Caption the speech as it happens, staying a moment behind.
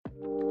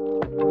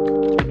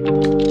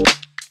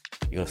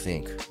got to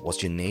think,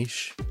 what's your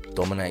niche?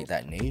 Dominate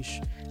that niche.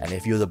 And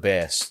if you're the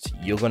best,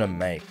 you're going to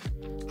make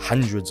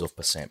hundreds of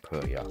 %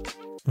 per year.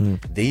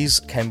 These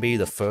can be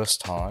the first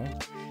time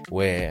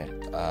where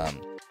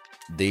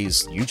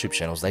these YouTube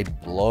channels, they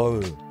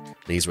blow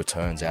these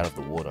returns out of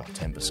the water,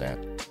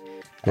 10%.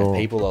 And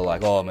people are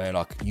like, oh man,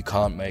 you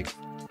can't make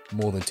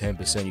more than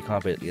 10%. You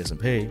can't beat the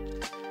S&P.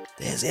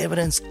 There's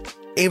evidence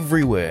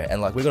everywhere.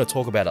 And like, we're going to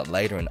talk about it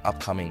later in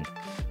upcoming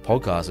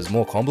podcasts. It's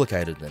more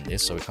complicated than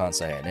this, so we can't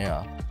say it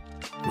now.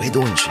 We're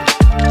doing shit.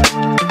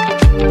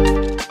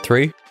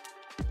 3,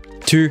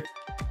 2,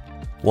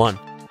 1.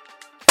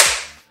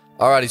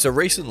 Alrighty, so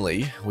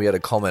recently we had a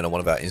comment on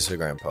one of our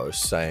Instagram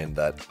posts saying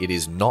that it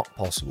is not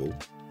possible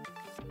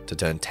to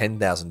turn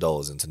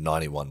 $10,000 into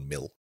 91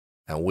 mil.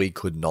 And we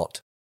could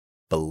not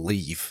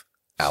believe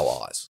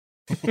our eyes.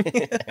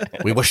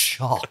 We were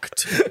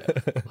shocked.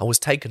 I was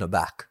taken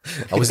aback.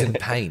 I was in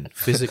pain,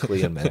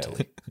 physically and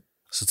mentally.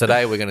 So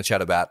today we're going to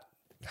chat about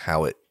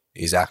how it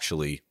is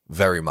actually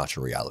very much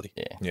a reality.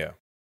 Yeah.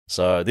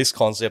 So this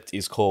concept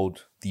is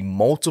called the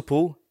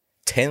multiple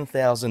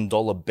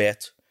 $10,000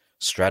 bet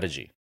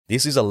strategy.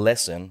 This is a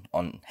lesson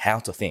on how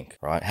to think,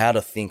 right? How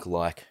to think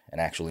like an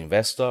actual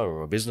investor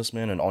or a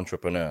businessman, an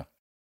entrepreneur.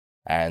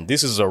 And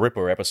this is a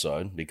ripper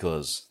episode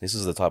because this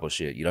is the type of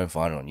shit you don't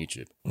find it on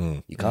YouTube.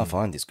 You can't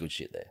find this good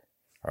shit there,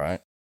 all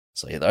right?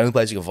 So yeah, the only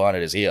place you can find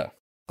it is here.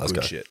 Let's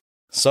Good go. shit.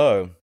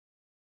 So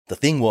the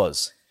thing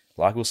was,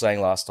 like we were saying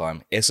last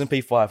time,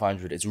 S&P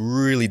 500, it's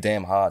really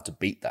damn hard to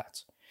beat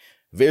that.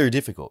 Very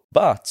difficult.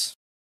 But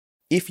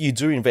if you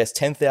do invest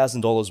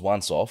 $10,000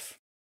 once off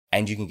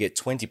and you can get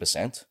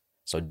 20%,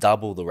 so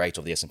double the rate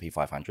of the S&P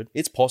 500,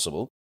 it's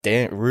possible.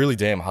 Really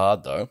damn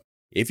hard though.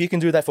 If you can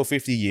do that for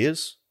 50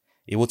 years,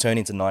 it will turn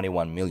into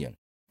 91 million.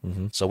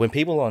 So when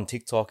people on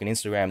TikTok and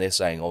Instagram, they're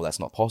saying, oh, that's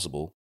not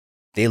possible,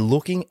 they're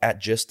looking at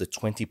just the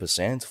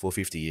 20% for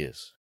 50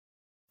 years.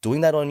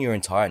 Doing that on your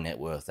entire net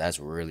worth, that's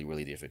really,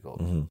 really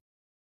difficult.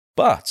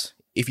 But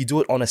if you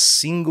do it on a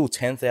single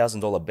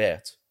 $10,000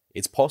 bet,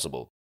 it's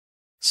possible.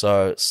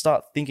 So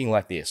start thinking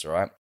like this, all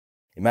right?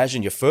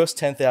 Imagine your first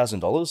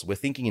 $10,000. We're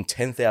thinking in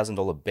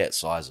 $10,000 bet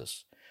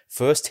sizes.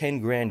 First 10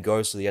 grand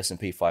goes to the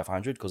S&P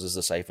 500 because it's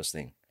the safest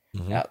thing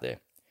out there,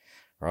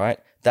 right?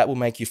 That will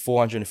make you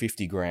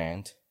 450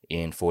 grand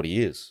in 40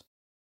 years.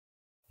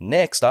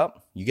 Next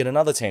up, you get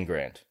another 10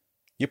 grand.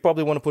 You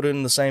probably want to put it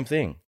in the same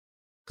thing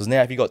because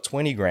now if you got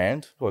 20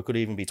 grand, or it could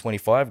even be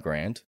 25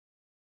 grand,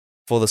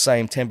 for the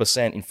same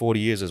 10% in 40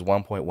 years is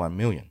 1.1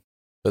 million.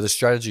 So the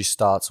strategy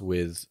starts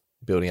with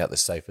building out the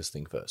safest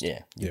thing first. Yeah,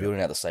 you're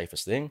building out the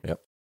safest thing. Yep.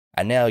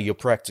 And now you're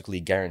practically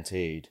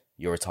guaranteed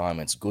your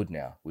retirement's good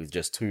now with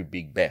just two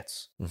big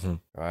bets,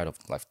 right? Of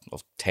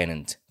 10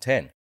 and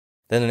 10.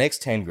 Then the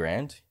next 10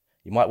 grand,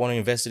 you might want to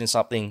invest it in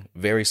something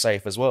very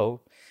safe as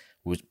well,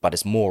 but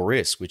it's more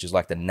risk, which is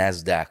like the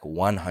NASDAQ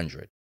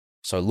 100.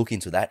 So look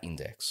into that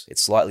index.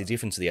 It's slightly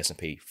different to the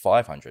S&P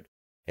 500.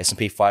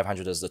 S&P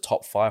 500 is the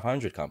top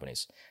 500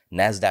 companies.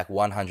 NASDAQ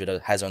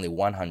 100 has only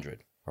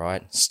 100,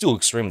 right? Still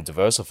extremely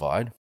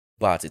diversified,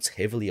 but it's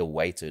heavily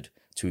weighted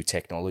to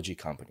technology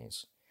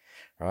companies,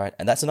 right?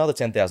 And that's another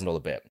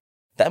 $10,000 bet.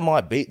 That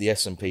might beat the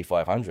S&P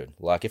 500.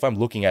 Like if I'm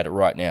looking at it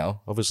right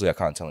now, obviously I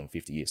can't tell in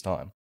 50 years'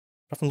 time.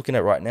 If I'm looking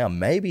at it right now,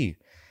 maybe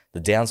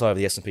the downside of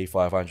the S&P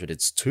 500,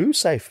 it's too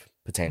safe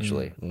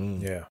potentially.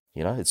 Yeah.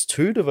 You know, it's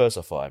too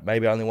diversified.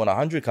 Maybe I only want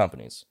 100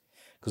 companies.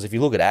 Because if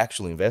you look at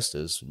actual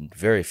investors,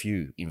 very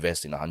few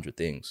invest in 100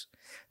 things.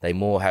 They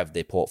more have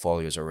their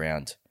portfolios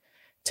around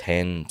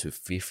 10 to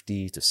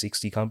 50 to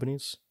 60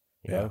 companies.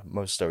 You know,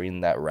 most are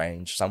in that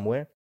range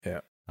somewhere.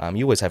 Yeah.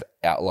 You always have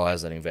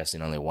outliers that invest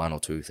in only one or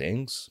two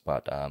things,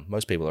 but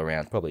most people are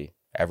around probably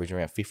average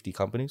around 50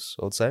 companies,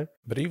 I would say.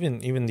 But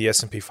even the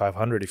S&P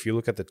 500, if you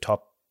look at the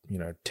top,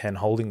 10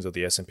 holdings of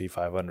the S&P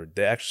 500,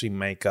 they actually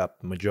make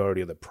up the majority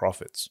of the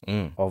profits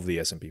of the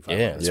S&P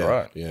 500. Yeah, that's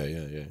right.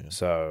 Yeah.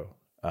 So,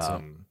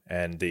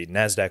 and the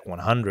NASDAQ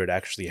 100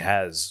 actually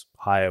has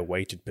higher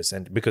weighted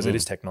percentage, because it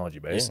is technology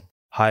based,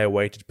 higher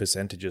weighted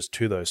percentages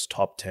to those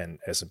top 10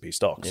 S&P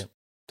stocks. Yeah,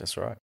 that's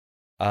right.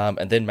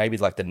 And then maybe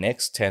like the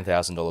next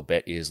 $10,000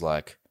 bet is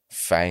like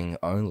FANG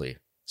only.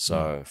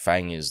 So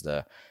FANG is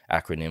the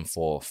acronym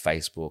for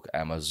Facebook,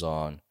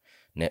 Amazon,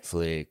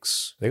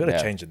 Netflix. They got to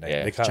change the name.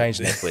 Yeah, They can't change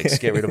Netflix.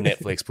 Get rid of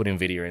Netflix. Put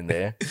Nvidia in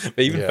there. But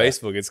even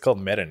Facebook, it's called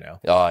Meta now.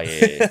 Oh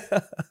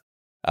yeah.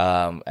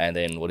 And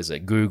then what is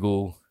it?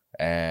 Google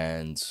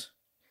and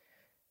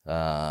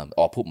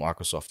I'll put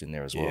Microsoft in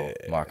there as well.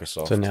 Yeah.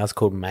 Microsoft. So now it's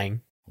called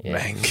Mang. yeah.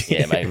 Mang.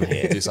 Yeah,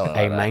 maybe do something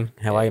Hey, like Mang.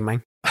 How are you,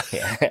 Mang?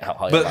 that. Yeah.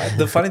 But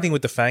the funny thing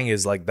with the FANG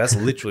is like that's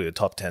literally the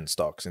top 10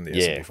 stocks in the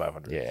Yeah. S&P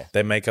 500. Yeah.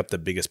 They make up the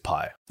biggest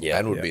pie. Yeah.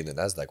 And would be in the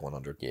NASDAQ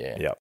 100. Yeah.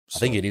 Yeah. I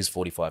think it is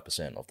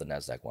 45% of the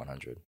NASDAQ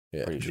 100.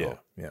 Yeah. Pretty sure.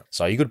 Yeah.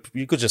 So you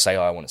could just say,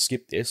 oh, I want to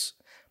skip this.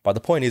 But the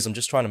point is, I'm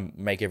just trying to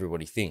make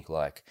everybody think.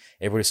 Like,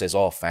 everybody says,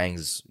 oh,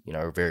 FANG's,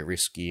 very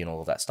risky and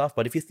all of that stuff.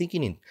 But if you're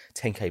thinking in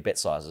 10K bet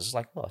sizes, it's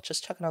like, oh,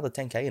 just chuck another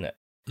 10K in it,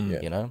 Yeah.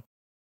 you know?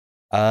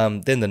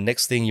 Then the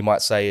next thing you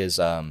might say is,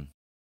 and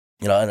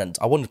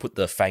I wanted to put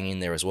the FANG in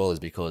there as well is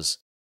because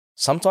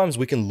sometimes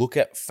we can look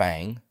at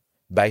FANG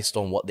based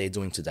on what they're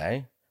doing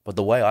today. But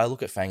the way I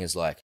look at FANG is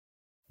like,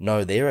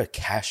 no, they're a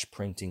cash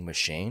printing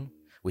machine,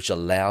 which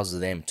allows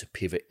them to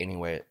pivot any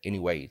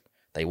way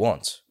they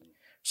want.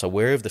 So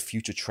wherever the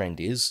future trend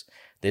is,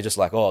 they're just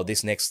like, oh,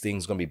 this next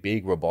thing's going to be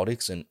big,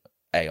 robotics and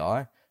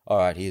AI. All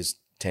right, here's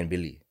 10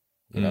 billion,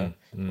 you know?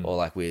 Or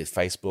like with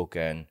Facebook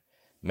and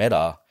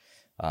Meta,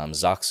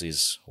 Zucks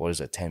is,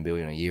 10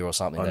 billion a year or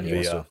something On that he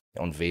wants to,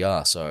 on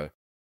VR. So,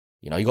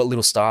 you know, you got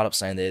little startups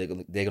saying they're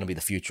going to be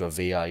the future of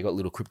VR. You got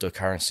little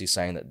cryptocurrencies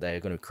saying that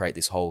they're going to create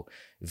this whole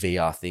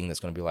VR thing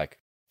that's going to be like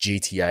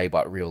GTA,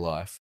 but real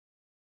life.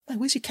 Like,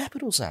 where's your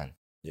capital, son?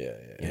 Yeah.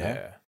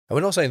 Yeah. And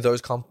we're not saying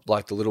those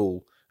like the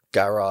little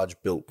garage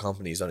built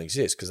companies don't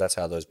exist, because that's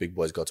how those big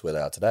boys got to where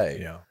they are today.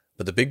 Yeah.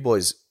 But the big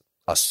boys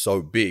are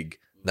so big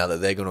now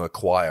that they're going to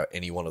acquire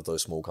any one of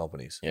those small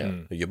companies. Yeah.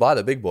 You buy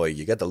the big boy,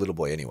 you get the little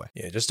boy anyway.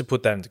 Yeah, just to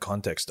put that into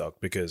context, Doc,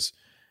 because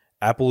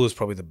Apple is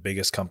probably the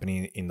biggest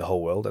company in the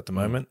whole world at the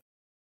moment.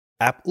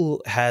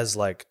 Apple has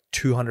like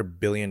 $200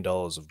 billion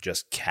of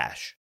just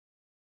cash.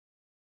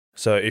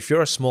 So if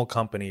you're a small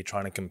company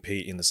trying to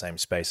compete in the same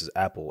space as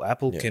Apple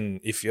can,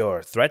 if you're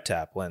a threat to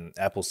Apple and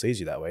Apple sees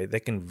you that way, they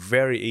can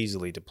very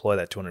easily deploy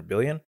that $200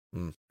 billion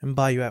and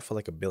buy you out for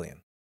like $1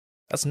 billion.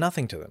 That's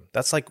nothing to them.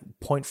 That's like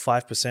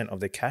 0.5% of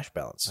their cash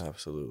balance.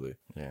 Absolutely.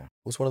 Yeah.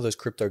 What's one of those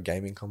crypto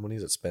gaming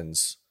companies that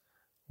spends,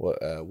 what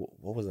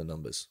were the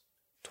numbers?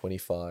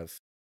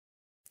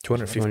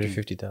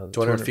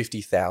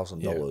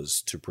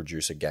 $250,000 to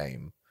produce a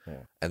game.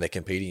 Yeah. And they're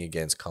competing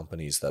against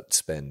companies that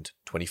spend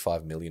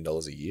 $25 million a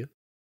year.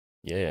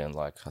 Yeah, and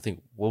like, I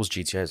think, what was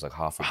GTA? It's like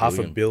half a $500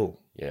 billion. million.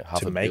 Yeah,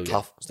 half to a make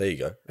billion. There you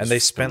go. And they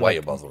spent way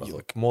like, above what I thought.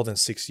 like more than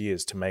 6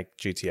 years to make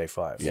GTA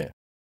 5. Yeah.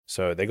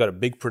 So they got a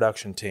big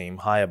production team,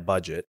 higher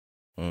budget.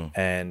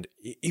 And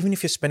even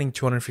if you're spending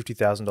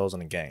 $250,000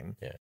 on a game,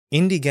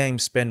 indie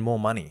games spend more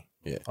money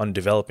on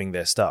developing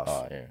their stuff.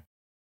 Oh, yeah.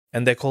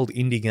 And they're called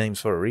indie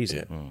games for a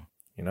reason. Yeah.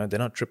 You know, they're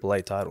not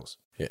AAA titles.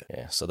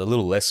 Yeah. So the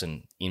little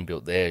lesson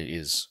inbuilt there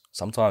is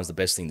sometimes the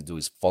best thing to do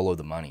is follow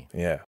the money.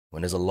 Yeah.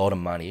 When there's a lot of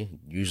money,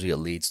 usually it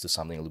leads to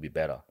something a little bit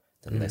better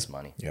than less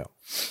money. Yeah.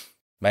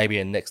 Maybe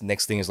a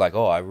next thing is like,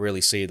 oh, I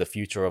really see the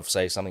future of,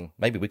 say, something.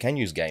 Maybe we can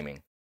use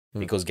gaming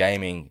because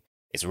gaming,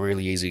 it's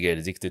really easy to get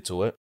addicted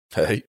to it.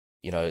 Hey.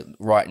 You know,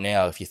 right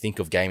now, if you think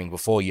of gaming,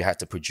 before you had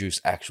to produce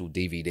actual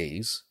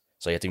DVDs.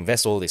 So you had to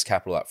invest all this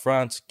capital up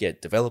front,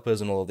 get developers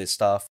and all of this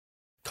stuff,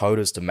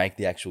 coders to make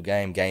the actual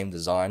game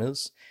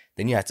designers.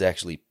 Then you had to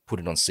actually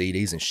put it on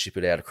CDs and ship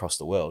it out across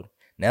the world.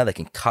 Now they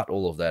can cut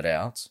all of that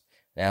out.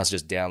 Now it's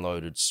just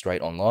downloaded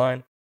straight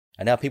online.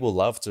 And now people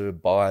love to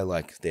buy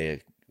like their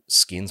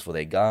skins for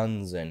their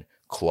guns and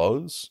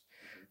clothes.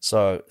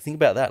 So think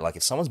about that. Like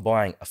if someone's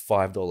buying a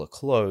 $5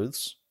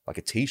 clothes, like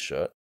a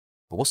t-shirt,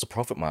 but what's the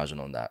profit margin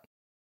on that?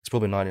 It's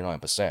probably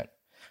 99%.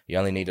 You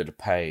only needed to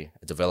pay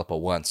a developer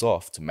once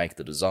off to make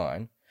the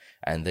design,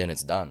 and then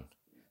it's done.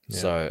 Yeah.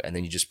 So, and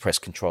then you just press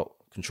Control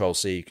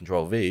C,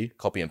 Control V,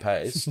 copy and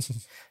paste,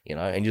 you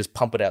know, and you just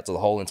pump it out to the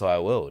whole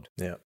entire world.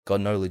 Yeah.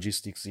 Got no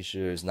logistics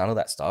issues, none of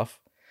that stuff.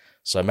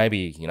 So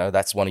maybe, you know,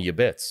 that's one of your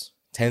bets.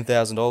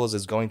 $10,000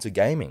 is going to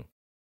gaming.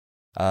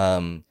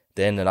 Then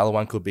another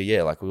one could be,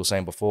 yeah, like we were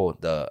saying before,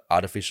 the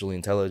artificial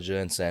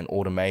intelligence and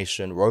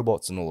automation,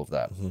 robots and all of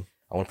that.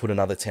 I want to put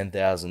another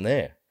 10,000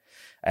 there.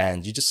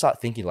 And you just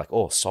start thinking like,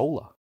 oh,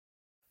 solar.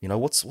 You know,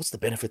 what's the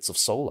benefits of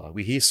solar?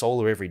 We hear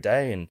solar every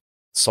day and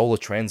solar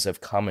trends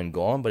have come and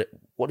gone, but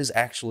what is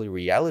actually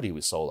reality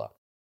with solar?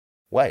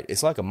 Wait,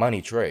 it's like a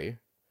money tree.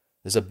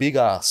 There's a big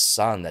ass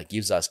sun that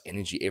gives us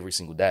energy every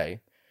single day.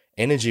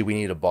 Energy, we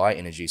need to buy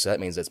energy, so that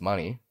means that's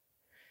money.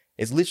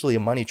 It's literally a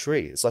money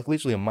tree. It's like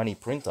literally a money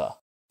printer.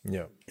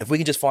 Yeah. If we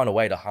can just find a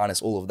way to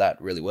harness all of that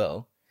really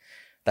well,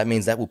 that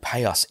means that will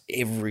pay us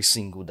every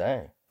single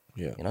day.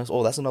 Yeah. You know,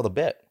 so, that's another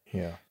bet.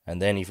 Yeah. And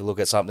then if you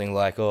look at something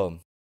like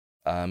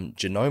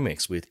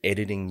genomics with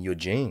editing your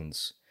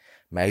genes,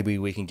 maybe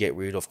we can get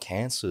rid of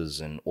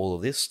cancers and all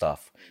of this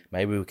stuff.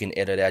 Maybe we can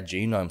edit our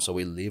genome so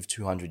we live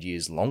 200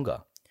 years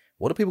longer.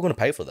 What are people going to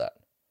pay for that?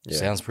 Yeah.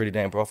 Sounds pretty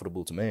damn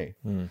profitable to me.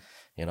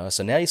 You know,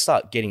 so now you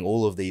start getting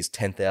all of these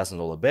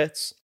 $10,000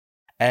 bets.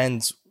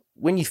 And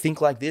when you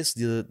think like this,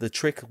 the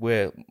trick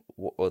where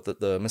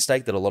the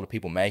mistake that a lot of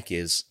people make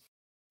is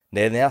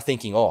they're now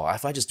thinking, oh,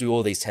 if I just do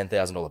all these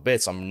 $10,000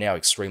 bets, I'm now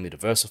extremely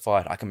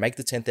diversified. I can make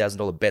the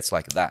 $10,000 bets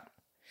like that.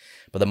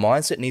 But the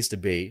mindset needs to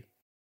be,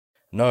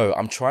 no,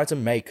 I'm trying to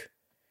make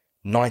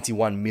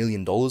 $91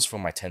 million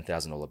from my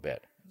 $10,000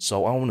 bet.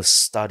 So I want to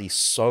study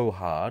so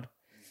hard,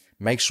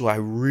 make sure I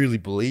really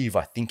believe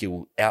I think it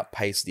will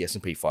outpace the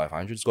S&P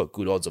 500. It's got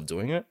good odds of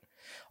doing it.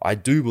 I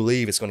do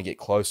believe it's going to get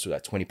close to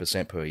that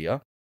 20% per year.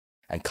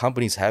 And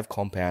companies have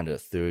compounded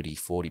at 30,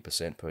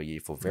 40% per year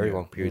for very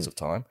long periods of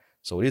time.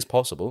 So it is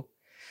possible.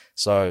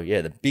 So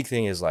yeah, the big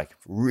thing is like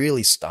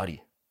really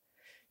study.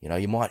 You know,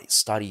 you might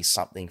study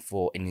something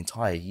for an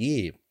entire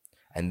year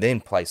and then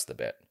place the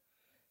bet.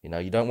 You know,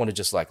 you don't want to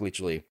just like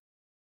literally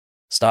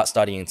start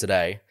studying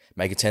today,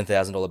 make a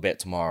 $10,000 bet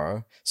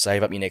tomorrow,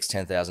 save up your next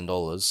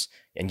 $10,000,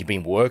 and you've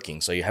been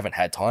working, so you haven't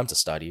had time to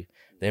study,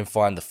 then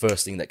find the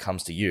first thing that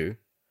comes to you,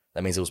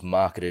 that means it was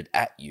marketed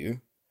at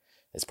you.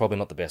 It's probably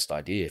not the best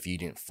idea if you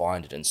didn't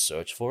find it and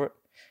search for it.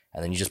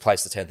 And then you just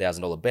place the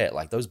 $10,000 bet.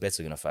 Like, those bets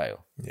are going to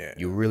fail. Yeah.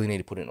 You really need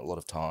to put in a lot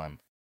of time.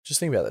 Just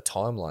think about the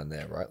timeline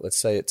there, right? Let's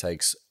say it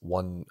takes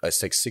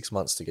 6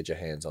 months to get your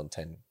hands on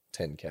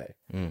 10K,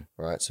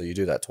 right? So you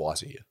do that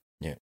twice a year.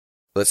 Yeah.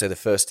 Let's say the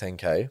first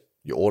 10K,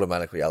 you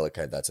automatically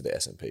allocate that to the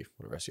S&P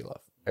for the rest of your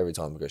life. Every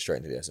time we go straight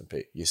into the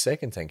S&P. Your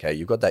second 10K,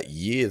 you've got that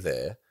year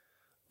there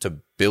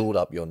to build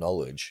up your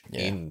knowledge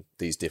in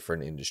these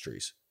different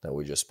industries that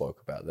we just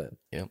spoke about then.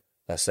 Yep.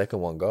 That second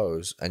one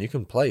goes, and you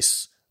can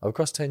place,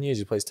 across 10 years,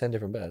 you place 10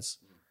 different bets.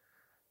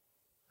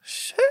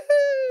 Shit.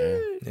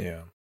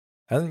 Yeah.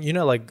 And, you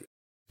know, like,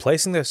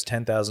 placing those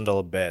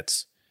 $10,000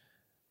 bets,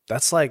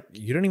 that's like,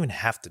 you don't even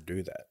have to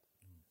do that.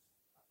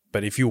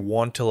 But if you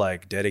want to,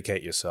 like,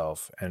 dedicate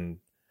yourself and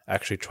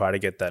actually try to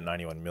get that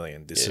 91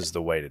 million, this is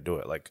the way to do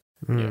it. Like,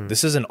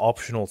 this is an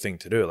optional thing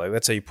to do. Like,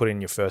 let's say you put in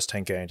your first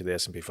 10K into the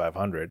S&P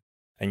 500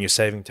 and you're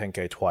saving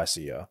 10K twice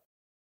a year,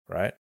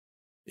 right?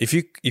 If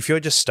you're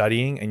just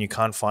studying and you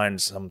can't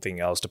find something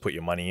else to put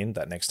your money in,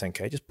 that next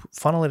 10K, just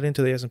funnel it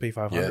into the S&P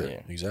 500.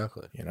 Yeah,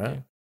 exactly. You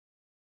know?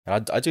 Yeah.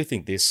 And I do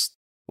think this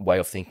way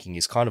of thinking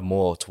is kind of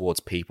more towards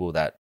people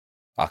that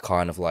are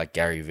kind of like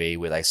Gary Vee,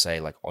 where they say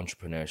like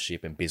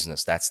entrepreneurship and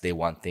business, that's their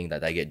one thing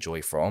that they get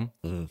joy from.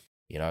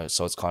 You know,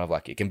 so it's kind of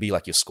like, it can be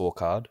like your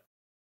scorecard,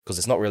 because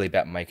it's not really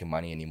about making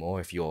money anymore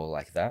if you're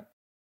like that.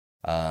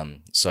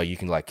 So you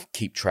can like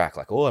keep track,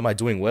 like, oh, am I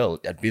doing well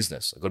at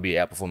business? I've got to be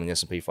outperforming the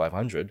S&P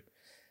 500.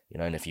 You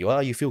know, and if you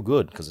are, you feel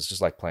good, because it's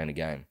just like playing a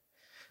game.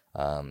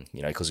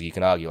 You know, because you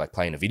can argue like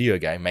playing a video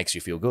game makes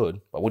you feel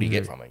good, but what do you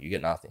get from it? You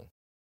get nothing.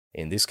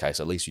 In this case,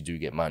 at least you do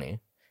get money,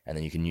 and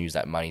then you can use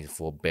that money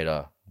for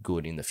better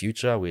good in the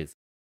future with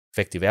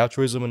effective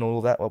altruism and all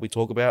of that, what we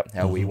talk about,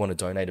 how we want to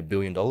donate $1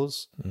 billion.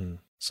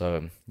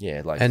 So,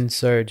 yeah, like... And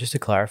so just to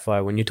clarify,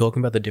 when you're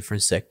talking about the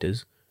different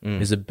sectors,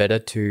 is it better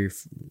to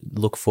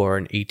look for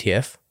an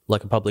ETF,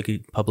 like a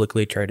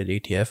publicly traded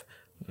ETF,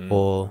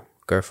 or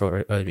go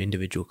for an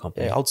individual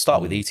company? Yeah, I'll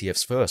start with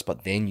ETFs first,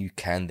 but then you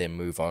can then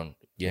move on.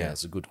 Yeah,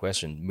 it's a good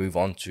question. Move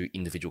on to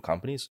individual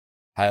companies.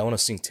 Hey, I want to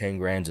sink 10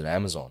 grand in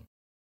Amazon.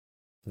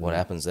 What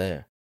happens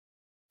there?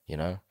 You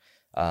know?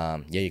 Yeah,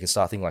 you can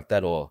start thinking like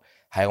that. Or,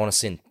 hey, I want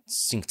to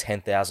sink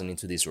 10,000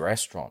 into this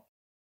restaurant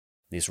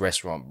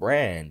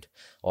brand.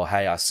 Or,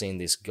 hey, I've seen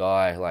this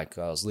guy, like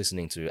I was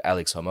listening to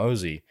Alex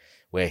Hormozi,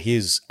 where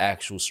his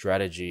actual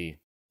strategy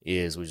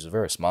is, which is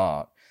very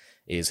smart,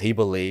 is he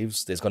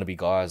believes there's going to be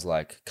guys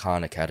like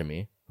Khan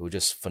Academy who are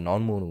just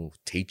phenomenal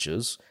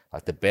teachers,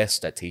 like the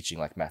best at teaching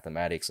like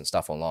mathematics and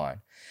stuff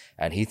online.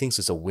 And he thinks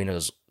it's a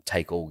winner's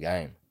take all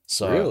game.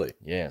 So, really?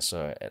 Yeah,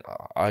 so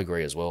I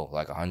agree as well,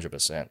 like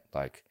 100%.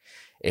 Like,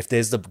 if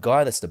there's the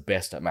guy that's the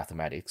best at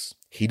mathematics,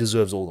 he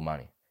deserves all the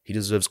money. He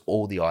deserves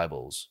all the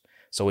eyeballs.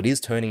 So it is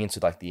turning into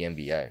like the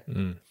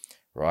NBA,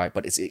 right?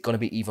 But it's going to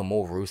be even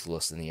more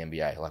ruthless than the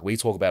NBA. Like we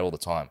talk about all the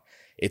time.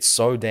 It's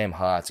so damn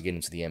hard to get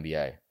into the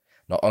NBA.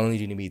 Not only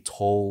do you need to be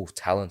tall,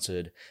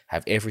 talented,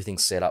 have everything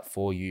set up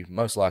for you,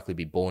 most likely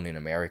be born in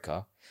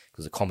America,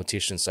 because the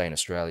competition, say in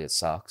Australia, it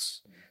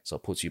sucks. So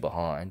it puts you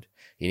behind.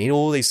 You need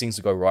all these things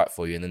to go right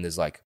for you. And then there's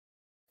like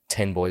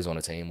 10 boys on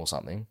a team or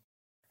something.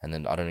 And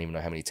then I don't even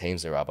know how many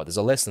teams there are, but there's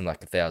a less than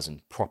like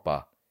 1,000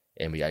 proper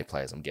NBA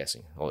players, I'm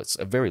guessing. Or it's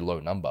a very low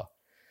number.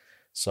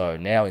 So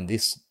now in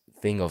this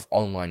thing of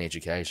online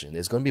education,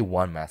 there's going to be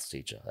one maths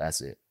teacher.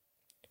 That's it.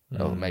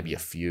 Or maybe a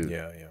few.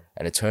 Yeah.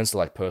 And it turns to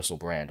like personal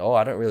brand. Oh,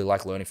 I don't really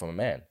like learning from a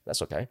man.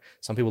 That's okay.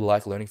 Some people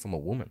like learning from a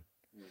woman.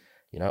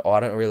 You know, oh, I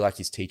don't really like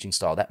his teaching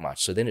style that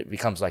much. So then it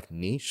becomes like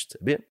niched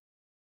a bit.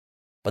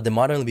 But there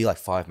might only be like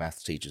 5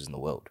 maths teachers in the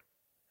world.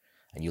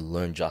 And you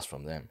learn just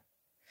from them.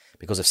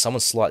 Because if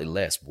someone's slightly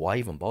less, why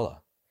even bother?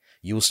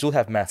 You will still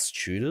have maths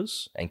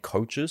tutors and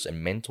coaches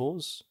and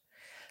mentors.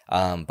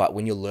 But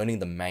when you're learning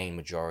the main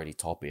majority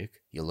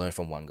topic, you learn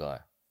from one guy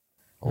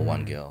or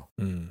one girl.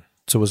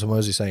 So was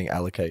Hormozi saying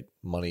allocate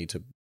money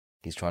to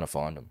He's trying to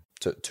find them.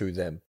 To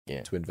them,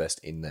 Yeah. to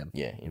invest in them?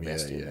 Yeah,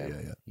 invest in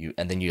them. Yeah.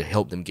 And then you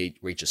help them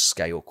reach a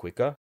scale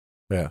quicker.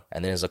 Yeah.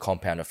 And then there's a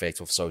compound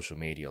effect of social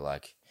media.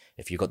 Like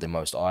if you've got the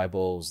most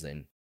eyeballs,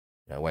 then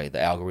the way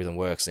the algorithm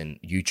works, then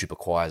YouTube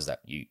acquires that.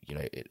 You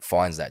know, it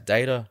finds that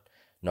data,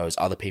 knows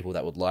other people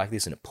that would like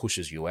this, and it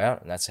pushes you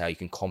out. And that's how you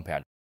can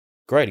compound.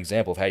 Great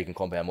example of how you can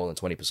compound more than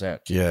 20%.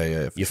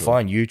 Yeah. You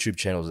find YouTube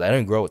channels, they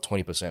don't grow at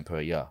 20% per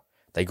year.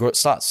 They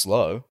start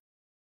slow,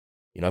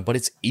 you know, but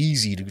it's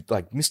easy to,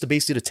 like, Mr.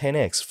 Beast did a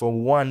 10x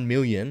from 1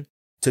 million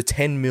to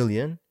 10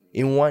 million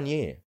in 1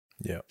 year.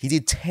 Yeah. He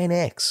did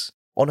 10x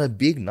on a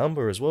big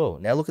number as well.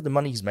 Now look at the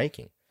money he's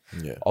making.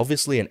 Yeah.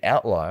 Obviously an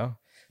outlier,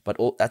 but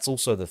that's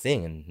also the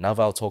thing. And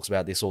Naval talks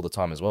about this all the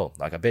time as well.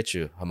 Like, I bet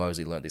you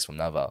Hormozi learned this from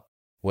Naval,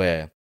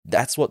 where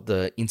that's what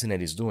the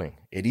internet is doing.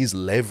 It is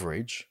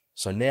leverage.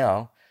 So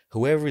now,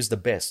 whoever is the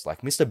best,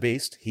 like Mr.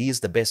 Beast, he is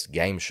the best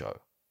game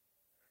show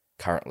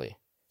currently.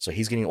 So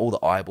he's getting all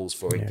the eyeballs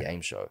for a game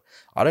show.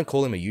 I don't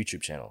call him a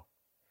YouTube channel.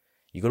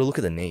 You got to look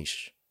at the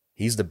niche.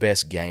 He's the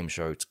best game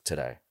show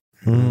today.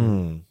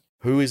 Hmm.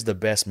 Who is the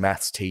best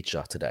maths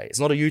teacher today? It's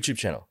not a YouTube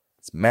channel.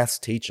 It's maths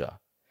teacher.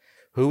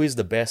 Who is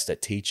the best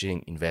at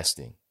teaching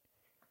investing?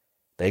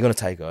 They're going to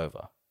take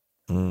over.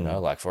 You know,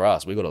 like for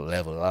us, we got to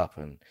level it up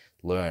and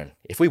learn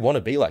if we want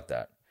to be like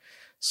that.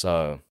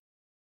 So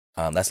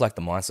that's like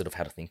the mindset of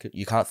how to think it.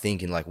 You can't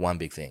think in like one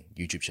big thing,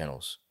 YouTube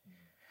channels.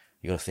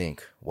 You got to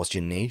think, what's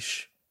your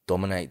niche?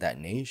 Dominate that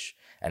niche.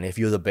 And if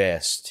you're the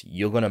best,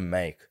 you're going to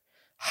make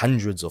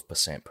hundreds of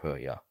 % per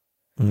year.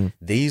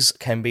 These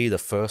can be the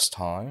first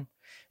time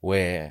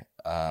where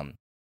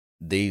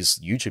these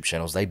YouTube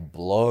channels, they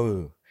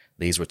blow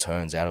these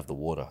returns out of the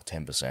water,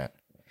 10%.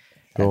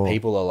 And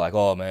people are like,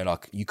 oh man,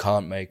 you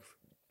can't make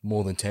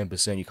more than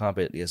 10%. You can't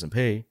bet the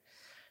S&P.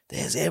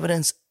 There's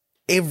evidence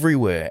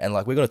everywhere. And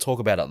like, we're going to talk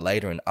about it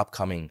later in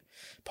upcoming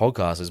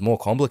podcasts. It's more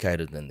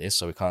complicated than this,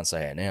 so we can't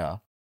say it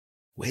now.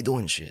 We're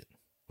doing shit,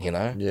 you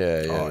know?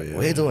 Yeah.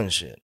 We're doing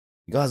shit.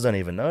 You guys don't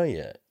even know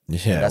yet.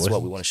 Yeah, And that's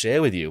what we want to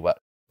share with you. But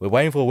we're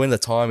waiting for when the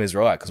time is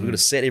right, because we're going to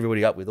set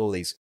everybody up with all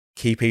these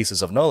key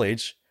pieces of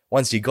knowledge.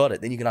 Once you got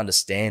it, then you can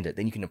understand it.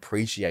 Then you can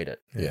appreciate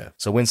it. Yeah.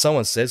 So when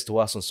someone says to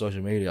us on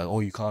social media, oh,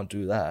 you can't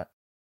do that,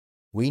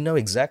 we know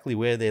exactly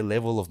where their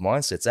level of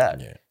mindset's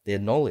at, their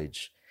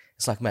knowledge.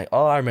 It's like, mate,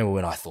 I remember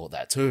when I thought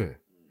that too.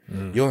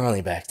 You're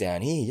only back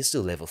down here. You're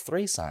still level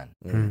 3, son.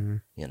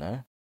 You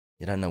know?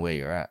 You don't know where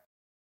you're at.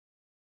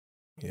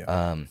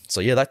 Yeah.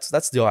 So yeah,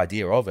 that's the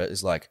idea of it,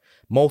 is like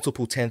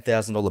multiple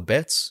 $10,000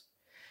 bets.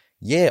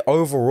 Yeah,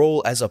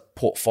 overall as a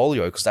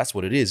portfolio, because that's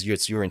what it is.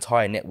 It's your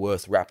entire net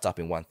worth wrapped up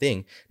in one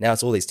thing. Now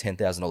it's all these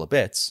 $10,000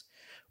 bets.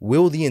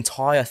 Will the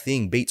entire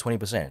thing beat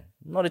 20%?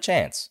 Not a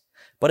chance.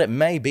 But it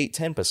may beat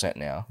 10%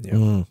 now,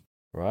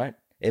 right?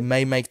 It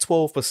may make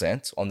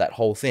 12% on that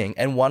whole thing.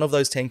 And one of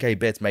those 10K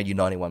bets made you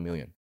 91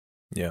 million.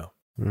 Yeah.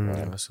 Right?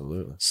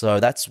 Absolutely. So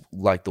that's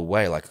like the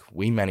way, like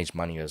we manage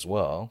money as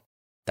well.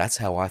 That's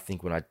how I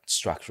think when I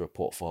structure a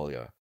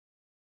portfolio.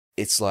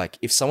 It's like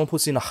if someone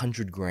puts in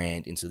 100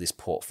 grand into this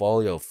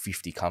portfolio of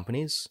 50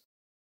 companies,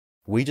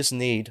 we just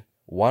need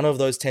one of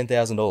those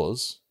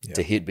 $10,000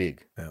 to hit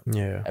big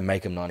and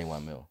make them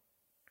 91 mil.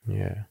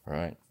 Yeah.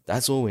 Right?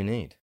 That's all we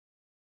need.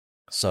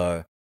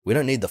 So we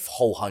don't need the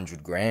whole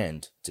 100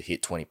 grand to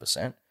hit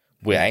 20%.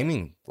 We're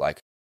aiming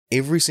like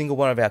every single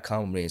one of our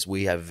companies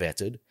we have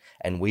vetted,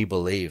 and we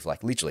believe,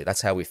 like literally,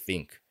 that's how we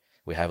think.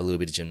 We have a little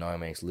bit of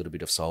genomics, a little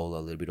bit of solar,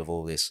 a little bit of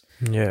all this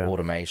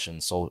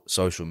automation,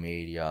 social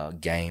media,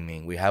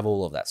 gaming. We have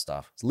all of that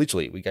stuff. It's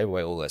literally, we gave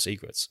away all our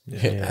secrets.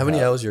 How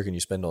many hours do you reckon you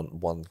spend on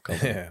one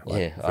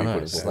company? I know.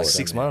 It's like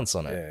 6 months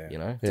on it, you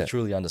know, to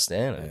truly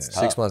understand it. It's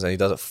 6 months, and he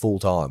does it full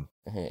time.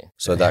 Yeah.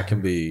 So that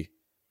can be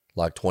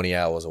like 20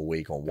 hours a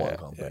week on one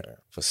company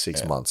for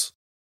 6 months.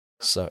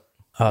 So,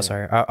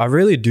 sorry. I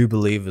really do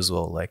believe as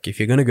well, like if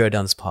you're going to go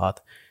down this path,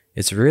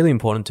 it's really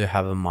important to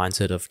have a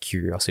mindset of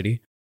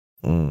curiosity.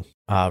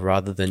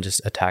 Rather than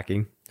just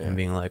attacking and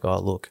being like, oh,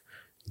 look,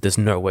 there's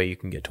no way you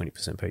can get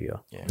 20% per year.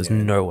 There's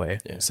no way.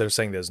 Instead of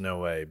saying there's no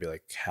way, be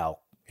like, how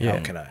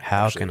can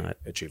I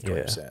achieve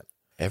 20%?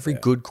 Every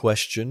good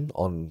question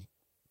on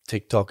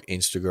TikTok,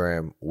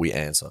 Instagram, we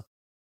answer.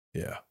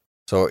 Yeah.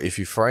 So if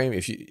you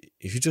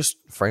just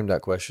frame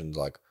that question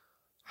like,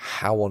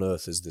 how on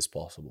earth is this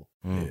possible?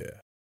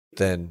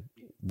 Then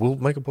we'll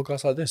make a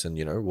podcast like this, and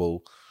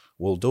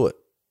we'll do it.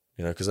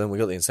 Because then we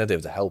got the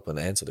incentive to help and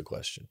answer the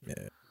question.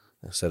 Yeah.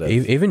 Instead of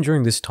even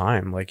during this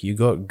time, like you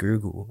got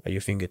Google at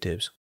your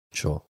fingertips.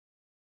 Sure.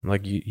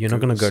 Like you're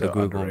not going to go to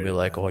Google and be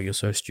like, oh, you're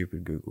so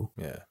stupid, Google.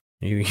 Yeah.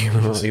 You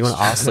want to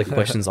ask like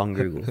questions on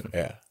Google.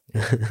 Yeah.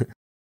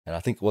 And I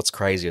think what's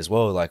crazy as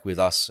well, like with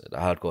us at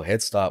Hardcore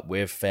Head Start,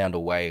 we've found a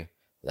way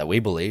that we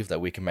believe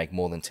that we can make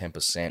more than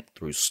 10%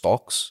 through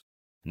stocks.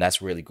 And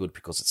that's really good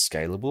because it's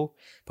scalable.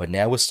 But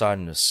now we're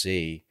starting to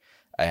see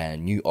a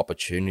new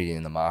opportunity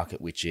in the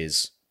market, which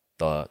is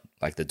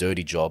the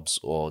dirty jobs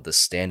or the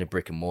standard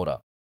brick and mortar.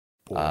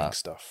 Boring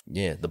stuff.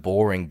 Yeah, the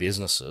boring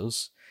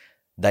businesses.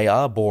 They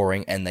are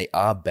boring and they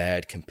are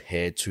bad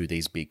compared to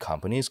these big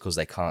companies because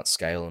they can't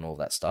scale and all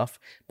that stuff.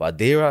 But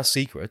there are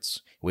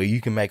secrets where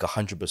you can make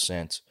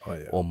 100%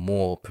 or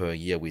more per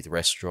year with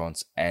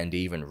restaurants and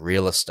even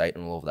real estate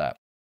and all of that.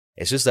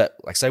 It's just that,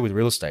 like say with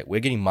real estate,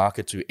 we're getting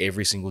marketed to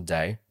every single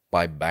day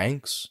by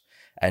banks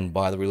and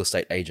by the real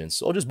estate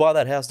agents, or just buy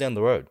that house down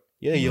the road.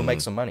 Yeah, you'll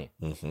make some money.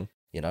 Mm-hmm.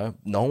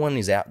 No one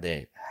is out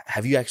there.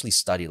 Have you actually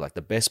studied like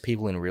the best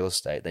people in real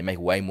estate? They make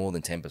way more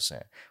than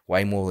 10%,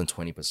 way more than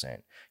 20%.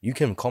 You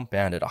can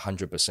compound at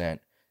 100%,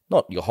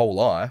 not your whole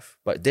life,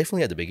 but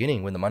definitely at the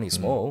beginning when the money's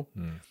small,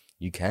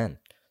 you can.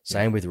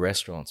 Same with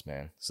restaurants,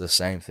 man. It's the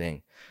same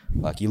thing.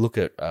 Like you look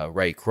at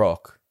Ray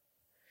Kroc.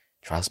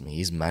 Trust me,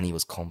 his money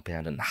was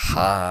compounding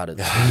hard at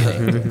the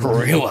beginning,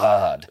 real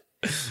hard.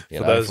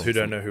 For those who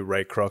don't know who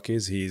Ray Kroc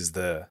is, he's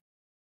I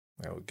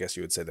guess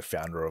you would say the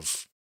founder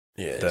of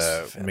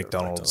the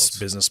McDonald's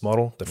business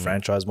model, the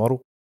franchise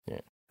model.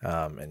 Yeah.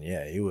 And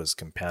he was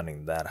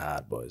compounding that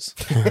hard, boys.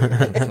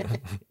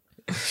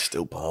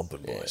 Still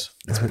pumping, boys.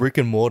 It's brick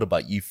and mortar,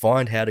 but you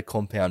find how to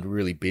compound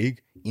really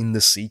big in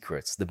the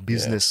secrets, the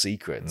business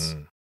secrets.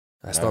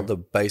 That's No. not the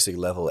basic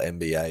level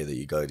MBA that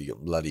you go to your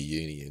bloody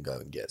uni and go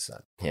and get,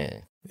 son.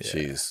 Yeah.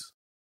 She's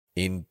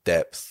in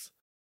depth,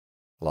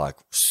 like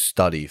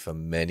study for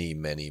many,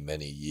 many,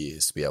 many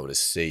years to be able to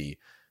see,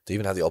 to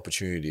even have the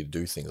opportunity to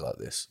do things like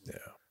this. Yeah.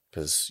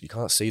 Because you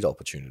can't see the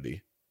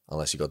opportunity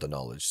unless you got the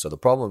knowledge. So the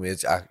problem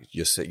is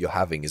you're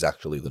having is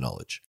actually the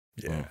knowledge.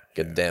 Yeah.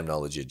 Get the damn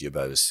knowledge, you'll be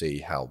able to see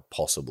how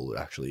possible it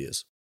actually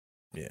is.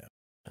 Yeah.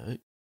 I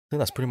think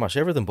that's pretty much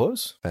everything,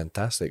 boys.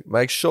 Fantastic.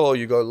 Make sure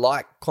you go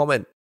like,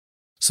 comment,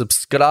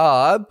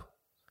 subscribe,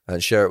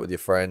 and share it with your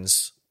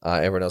friends.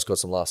 Everyone else got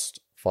some last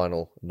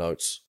final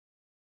notes?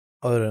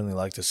 I would only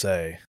like to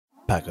say,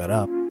 pack it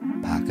up.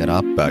 Pack it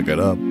up. Back it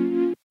up.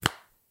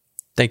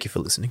 Thank you for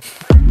listening.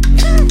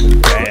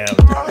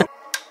 Damn.